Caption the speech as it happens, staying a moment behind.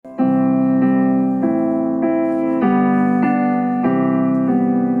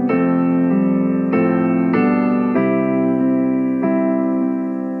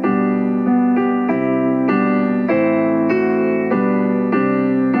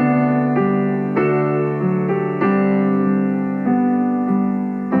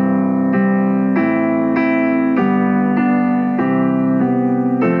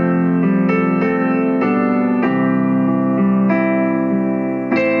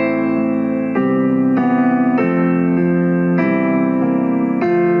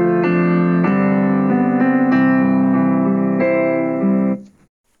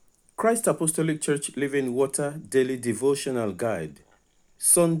Christ Apostolic Church Living Water Daily Devotional Guide,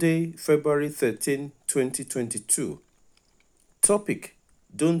 Sunday, February 13, 2022. Topic: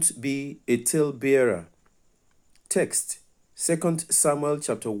 Don't be a talebearer. Text: 2 Samuel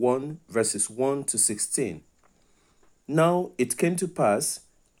chapter 1, verses 1 to 16. Now it came to pass,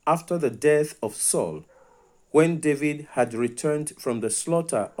 after the death of Saul, when David had returned from the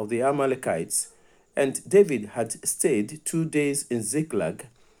slaughter of the Amalekites, and David had stayed 2 days in Ziklag,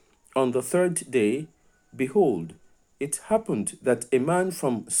 on the third day, behold, it happened that a man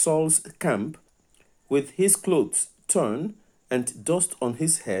from Saul's camp, with his clothes torn and dust on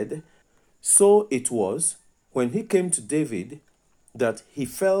his head, so it was, when he came to David, that he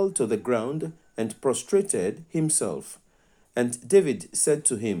fell to the ground and prostrated himself. And David said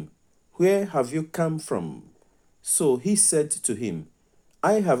to him, Where have you come from? So he said to him,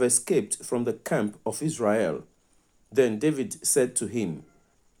 I have escaped from the camp of Israel. Then David said to him,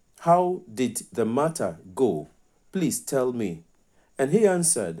 How did the matter go? Please tell me. And he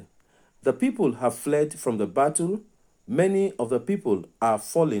answered, The people have fled from the battle. Many of the people are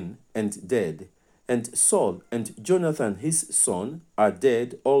fallen and dead. And Saul and Jonathan his son are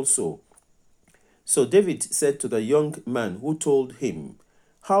dead also. So David said to the young man who told him,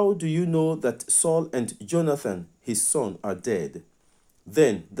 How do you know that Saul and Jonathan his son are dead?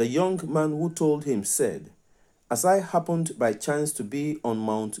 Then the young man who told him said, As I happened by chance to be on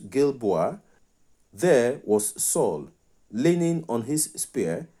Mount Gilboa, there was Saul, leaning on his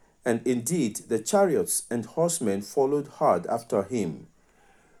spear, and indeed the chariots and horsemen followed hard after him.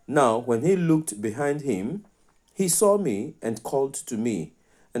 Now when he looked behind him, he saw me and called to me,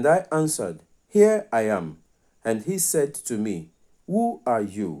 and I answered, Here I am. And he said to me, Who are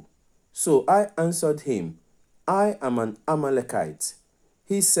you? So I answered him, I am an Amalekite.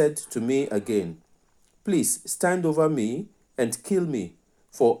 He said to me again, Please stand over me and kill me,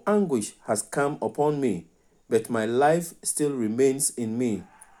 for anguish has come upon me, but my life still remains in me.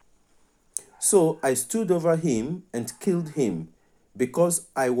 So I stood over him and killed him, because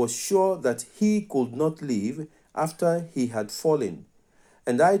I was sure that he could not live after he had fallen.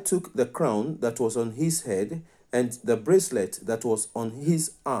 And I took the crown that was on his head and the bracelet that was on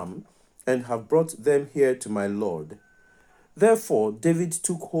his arm, and have brought them here to my Lord. Therefore David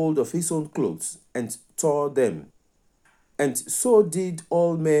took hold of his own clothes and tore them. And so did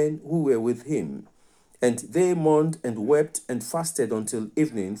all men who were with him. And they mourned and wept and fasted until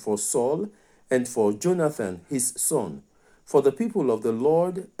evening for Saul and for Jonathan his son, for the people of the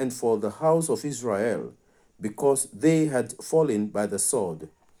Lord and for the house of Israel, because they had fallen by the sword.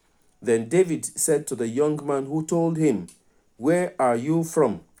 Then David said to the young man who told him, Where are you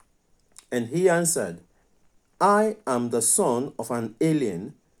from? And he answered, I am the son of an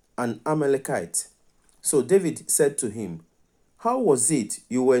alien, an Amalekite. So David said to him, How was it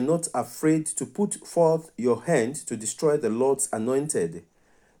you were not afraid to put forth your hand to destroy the Lord's anointed?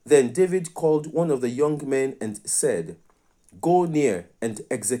 Then David called one of the young men and said, Go near and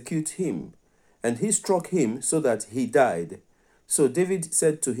execute him. And he struck him so that he died. So David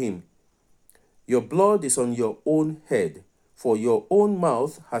said to him, Your blood is on your own head, for your own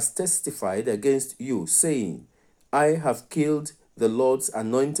mouth has testified against you, saying, I have killed the Lord's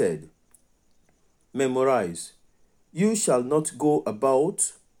anointed. Memorize. You shall not go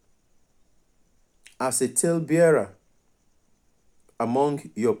about as a talebearer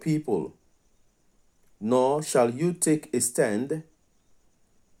among your people, nor shall you take a stand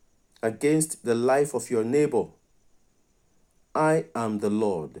against the life of your neighbor. I am the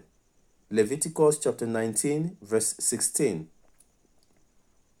Lord. Leviticus chapter 19, verse 16.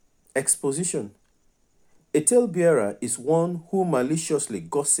 Exposition. A talebearer is one who maliciously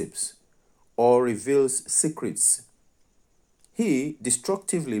gossips or reveals secrets. He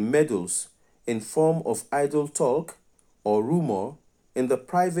destructively meddles in form of idle talk or rumor in the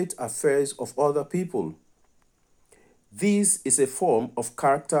private affairs of other people. This is a form of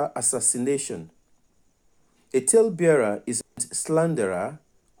character assassination. A talebearer is a slanderer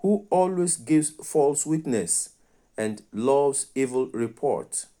who always gives false witness and loves evil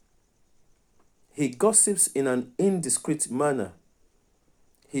report. He gossips in an indiscreet manner.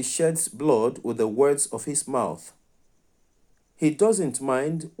 He sheds blood with the words of his mouth. He doesn't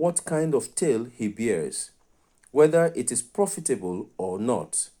mind what kind of tale he bears, whether it is profitable or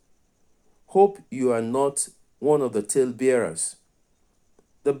not. Hope you are not one of the talebearers.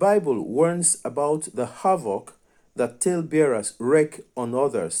 The Bible warns about the havoc that talebearers wreak on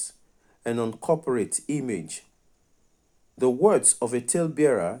others and on corporate image. The words of a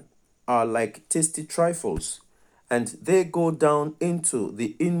talebearer are like tasty trifles, and they go down into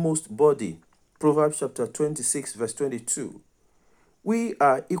the inmost body. Proverbs chapter 26, verse 22. We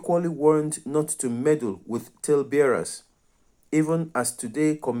are equally warned not to meddle with talebearers, even as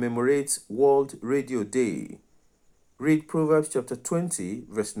today commemorates World Radio Day. Read Proverbs chapter 20,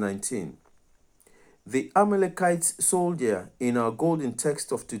 verse 19. The Amalekite soldier in our golden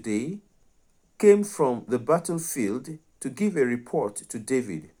text of today came from the battlefield to give a report to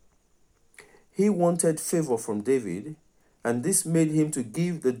David. He wanted favor from David, and this made him to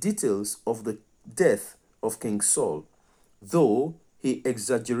give the details of the death of King Saul, though he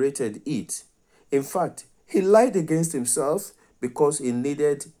exaggerated it. In fact, he lied against himself because he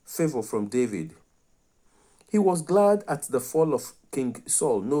needed favor from David. He was glad at the fall of King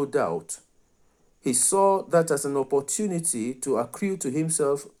Saul, no doubt. He saw that as an opportunity to accrue to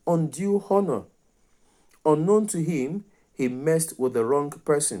himself undue honor. Unknown to him, he messed with the wrong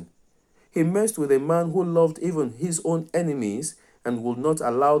person. He messed with a man who loved even his own enemies and would not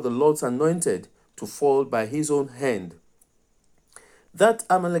allow the Lord's anointed to fall by his own hand. That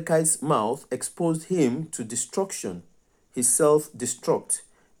Amalekite's mouth exposed him to destruction, his self-destruct,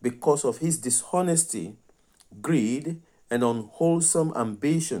 because of his dishonesty, greed, and unwholesome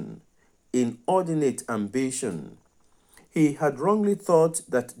ambition, inordinate ambition. He had wrongly thought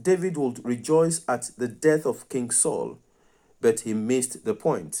that David would rejoice at the death of King Saul, but he missed the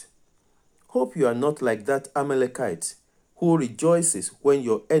point. Hope you are not like that Amalekite who rejoices when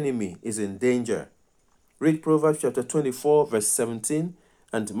your enemy is in danger. Read Proverbs chapter 24, verse 17,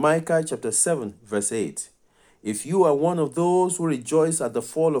 and Micah chapter 7, verse 8. If you are one of those who rejoice at the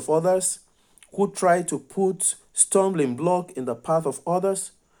fall of others, who try to put stumbling block in the path of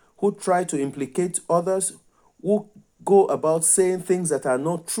others, who try to implicate others, who go about saying things that are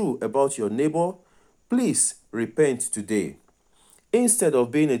not true about your neighbor, please repent today. Instead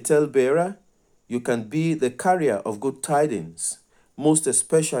of being a talebearer, you can be the carrier of good tidings, most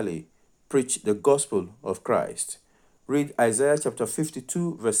especially preach the gospel of Christ. Read Isaiah chapter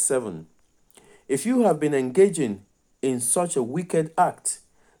 52, verse 7. If you have been engaging in such a wicked act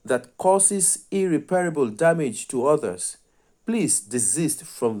that causes irreparable damage to others, please desist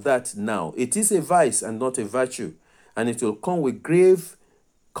from that now. It is a vice and not a virtue, and it will come with grave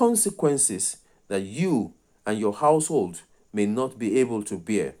consequences that you and your household may not be able to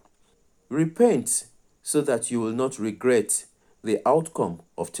bear. Repent so that you will not regret the outcome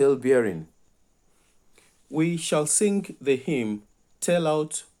of talebearing. We shall sing the hymn, Tell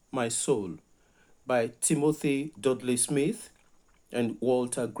Out My Soul, by Timothy Dudley Smith and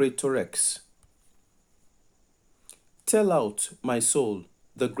Walter Greatorex. Tell out, my soul,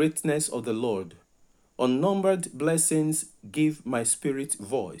 the greatness of the Lord. Unnumbered blessings give my spirit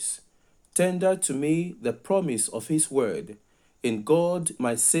voice. Tender to me the promise of his word. In God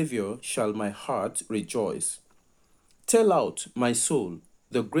my Saviour shall my heart rejoice. Tell out, my soul,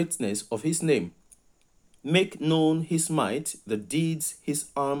 the greatness of his name. Make known his might, the deeds his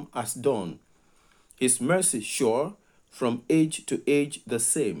arm has done. His mercy sure, from age to age the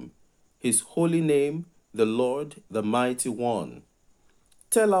same. His holy name, the Lord, the mighty one.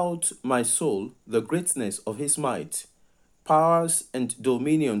 Tell out, my soul, the greatness of his might. Powers and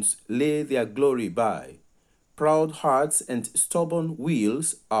dominions lay their glory by. Proud hearts and stubborn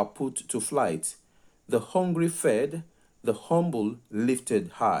wills are put to flight. The hungry fed, the humble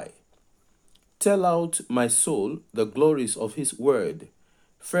lifted high. Tell out, my soul, the glories of his word.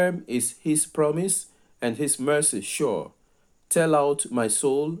 Firm is his promise, and his mercy sure. Tell out, my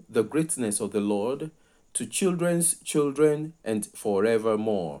soul, the greatness of the Lord, to children's children and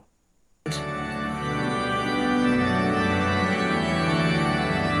forevermore.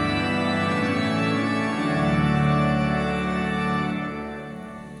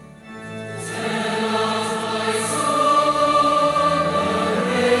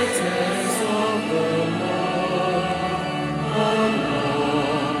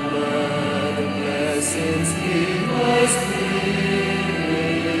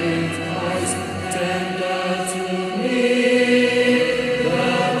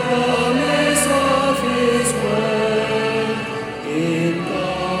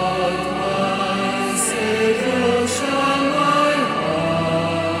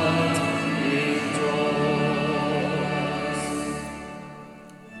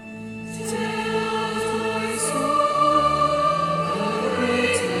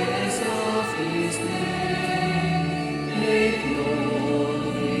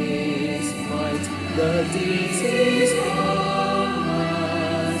 The deeds his arm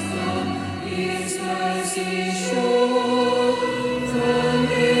has done, his mercy sure, from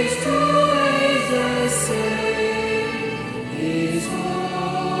age to age the same. His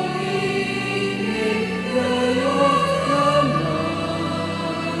holy name, the Lord, the mighty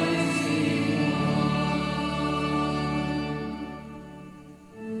one.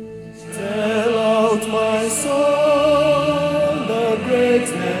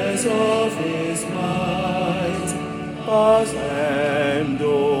 greatness of his might. Powers and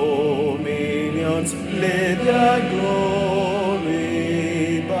dominions lay their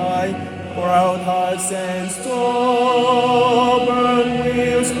glory by. Proud hearts and stubborn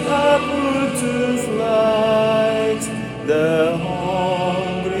wheels are put to flight. The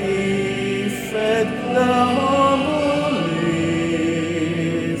hungry fed, the humble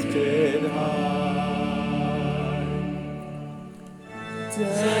lifted high.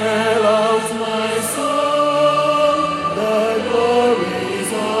 Tell out my soul the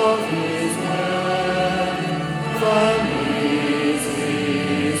glories of his word. From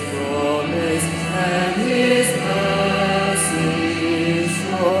his promise and his mercy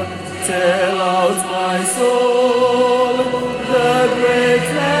sure. Tell out my soul the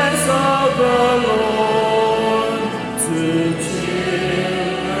greatness of the Lord to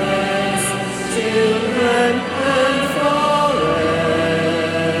children and forevermore.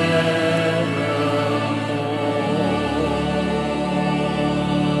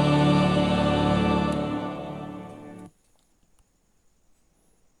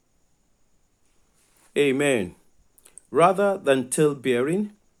 Amen. Rather than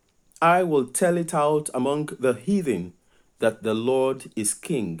tale-bearing, I will tell it out among the heathen that the Lord is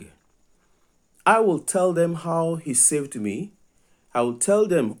King. I will tell them how he saved me. I will tell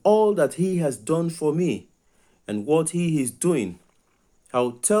them all that he has done for me and what he is doing. I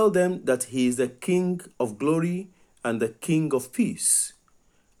will tell them that he is the King of glory and the King of peace.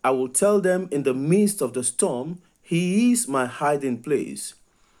 I will tell them in the midst of the storm, he is my hiding place.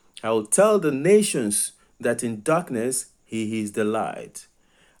 I will tell the nations that in darkness he is the light.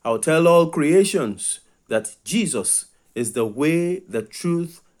 I will tell all creations that Jesus is the way, the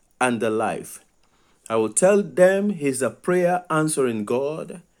truth, and the life. I will tell them he is a prayer answering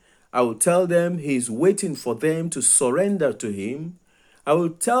God. I will tell them he is waiting for them to surrender to him. I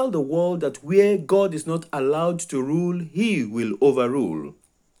will tell the world that where God is not allowed to rule, he will overrule.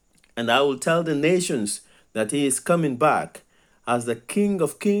 And I will tell the nations that he is coming back as the King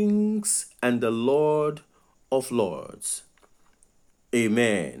of kings and the Lord of lords.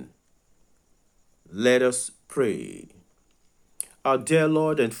 Amen. Let us pray. Our dear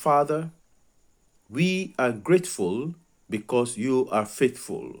Lord and Father, we are grateful because you are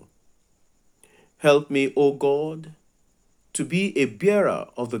faithful. Help me, O God, to be a bearer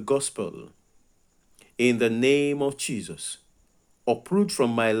of the gospel. In the name of Jesus, uproot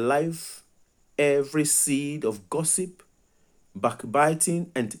from my life every seed of gossip, backbiting,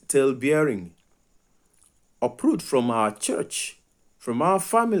 and tale-bearing. Uproot from our church, from our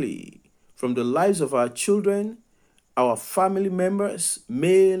family, from the lives of our children, our family members,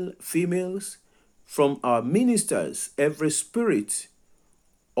 male, females, from our ministers, every spirit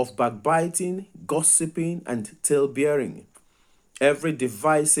of backbiting, gossiping, and tale-bearing. Every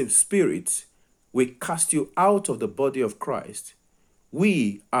divisive spirit, we cast you out of the body of Christ.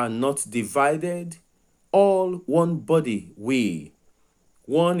 We are not divided, all one body we,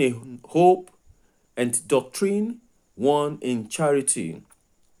 one in hope and doctrine, one in charity.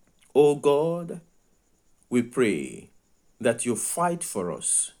 O God, we pray that you fight for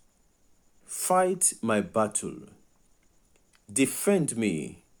us. Fight my battle. Defend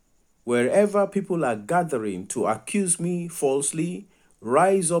me. Wherever people are gathering to accuse me falsely,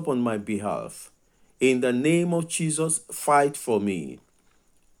 rise up on my behalf. In the name of Jesus, fight for me.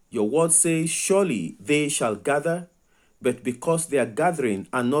 Your word says, surely they shall gather, but because they are gathering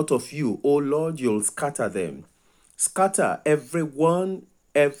are not of you, O Lord, you'll scatter them. Scatter everyone,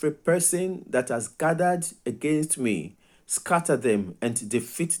 every person that has gathered against me. Scatter them and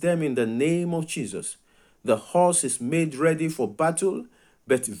defeat them in the name of Jesus. The horse is made ready for battle,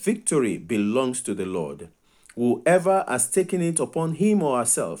 but victory belongs to the Lord. Whoever has taken it upon him or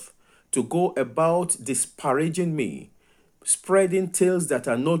herself to go about disparaging me, spreading tales that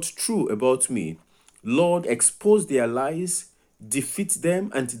are not true about me, Lord, expose their lies, defeat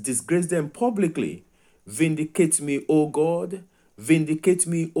them, and disgrace them publicly. Vindicate me, O God. Vindicate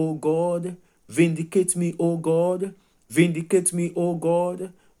me, O God. Vindicate me, O God. Vindicate me, O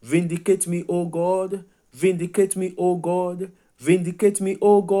God. Vindicate me, O God. Vindicate me, O God. Vindicate me,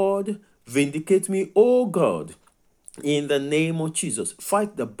 O God. Vindicate me, O God. In the name of Jesus,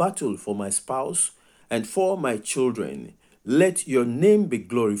 fight the battle for my spouse and for my children. Let your name be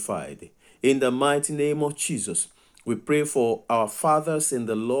glorified. In the mighty name of Jesus, we pray for our fathers in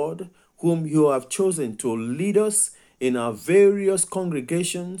the Lord, whom you have chosen to lead us in our various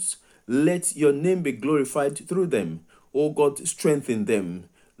congregations. Let your name be glorified through them. O God, strengthen them.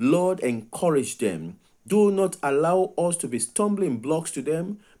 Lord, encourage them. Do not allow us to be stumbling blocks to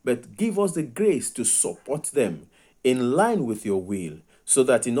them, but give us the grace to support them in line with your will, so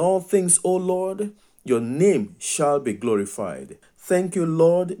that in all things, O Lord, your name shall be glorified. Thank you,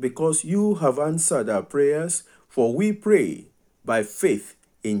 Lord, because you have answered our prayers, for we pray by faith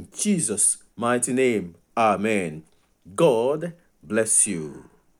in Jesus' mighty name. Amen. God bless you.